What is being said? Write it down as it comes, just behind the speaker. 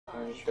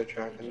I just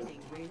tracking.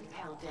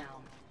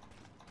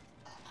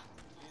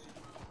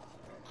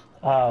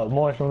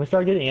 Morris, when we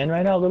start getting in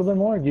right now a little bit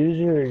more, use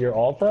your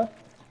Alta,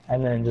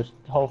 and then just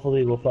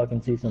hopefully we'll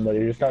fucking see somebody.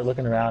 You just start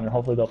looking around and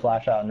hopefully they'll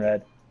flash out in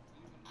red.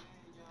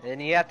 And then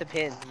you have to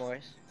pin,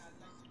 Morris.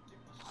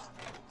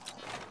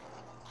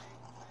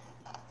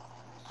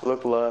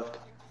 Look left.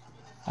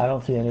 I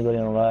don't see anybody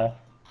on the left.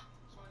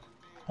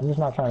 I'm just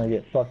not trying to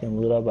get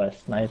fucking lit up by a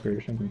sniper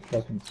or something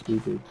fucking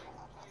stupid.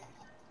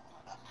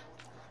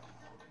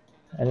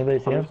 Anybody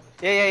see him?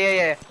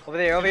 Yeah. Over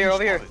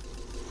here.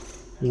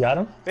 You got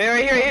him? Yeah,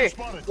 right here.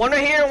 One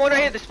right here and one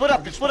right here. They're split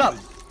up.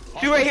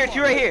 Two right here.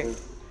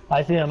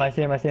 I see him.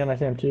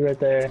 Two right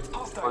there.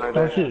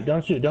 Don't shoot. We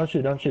don't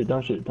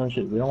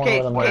want to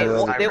let them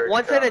Okay,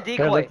 one set of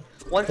decoy.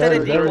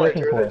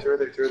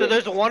 So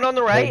there's one on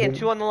the right and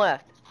two on the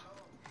left.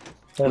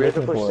 They're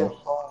looking for us.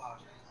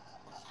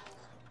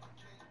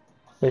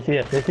 They see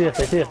us.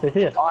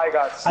 Oh, I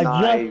got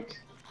sniped.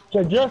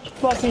 I just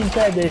fucking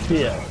said they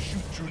see us.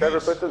 Trevor,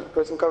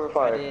 put some cover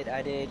fire.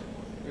 I did.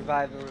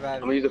 Revive. I'm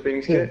gonna use the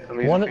Phoenix kit.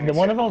 One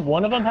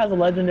of them has a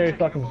legendary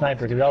fucking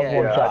sniper because that was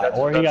one shot,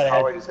 or he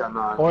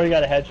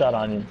got a headshot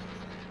on you.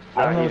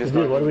 I don't know what to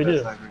do. What do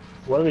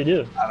we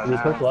do? Do we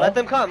push left? Let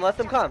them come.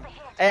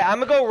 Hey, I'm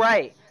gonna go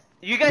right.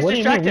 You guys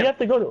distract him. We have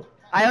to go to.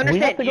 I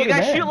understand. You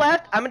guys shoot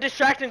left. I'm gonna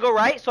distract and go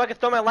right so I can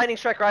throw my lightning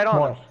strike right on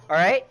them. All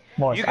right?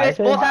 You guys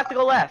both have to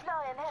go left.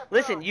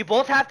 Listen, you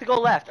both have to go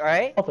left. All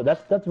right? Also,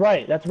 that's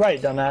right,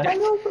 dumbass. I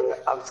know,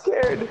 but I'm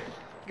scared.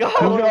 Go.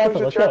 Use your alpha.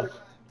 Let's go.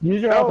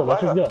 Use your alpha.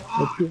 Let's just go.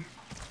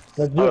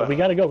 Let's do it. We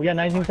gotta go. We got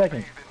 19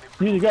 seconds.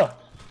 Use it. Go.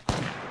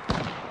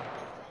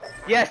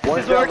 Yes,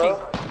 this is working.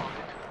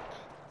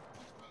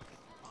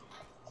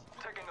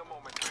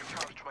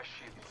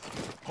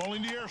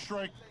 Calling the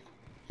airstrike.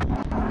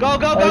 Go.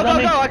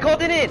 I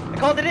called it in.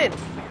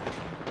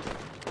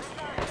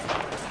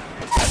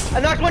 I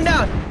knocked one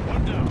down.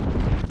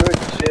 Good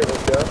shit,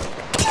 let's go.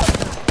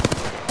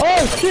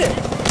 Oh shit!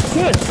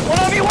 Good. One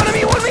on me.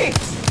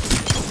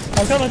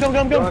 I'm coming.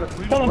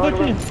 Push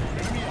me.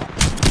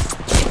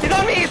 He's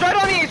on me. He's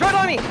right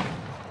on me.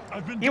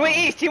 He went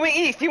east.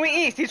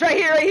 He's right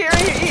here.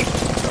 East.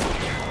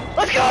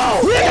 Let's go!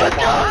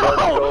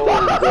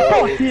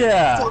 Fuck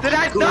yeah! Did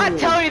I not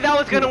tell you that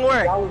was gonna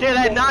work? Did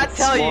I not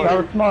tell you? That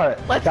was smart.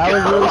 Let's that go!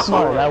 was really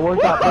smart. That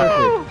worked out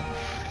perfect.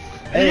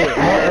 Hey,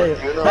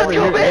 let's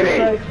go,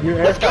 baby! Your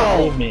Let's airstrike go!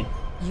 saved me.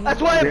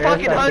 That's why I'm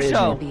fucking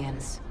Huncho.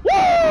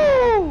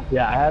 Woo!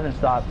 Yeah, I haven't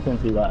stopped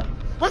since he left.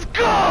 Let's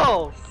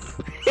go!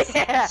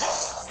 Yeah!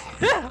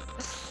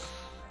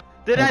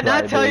 Did I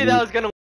not tell you that was gonna work?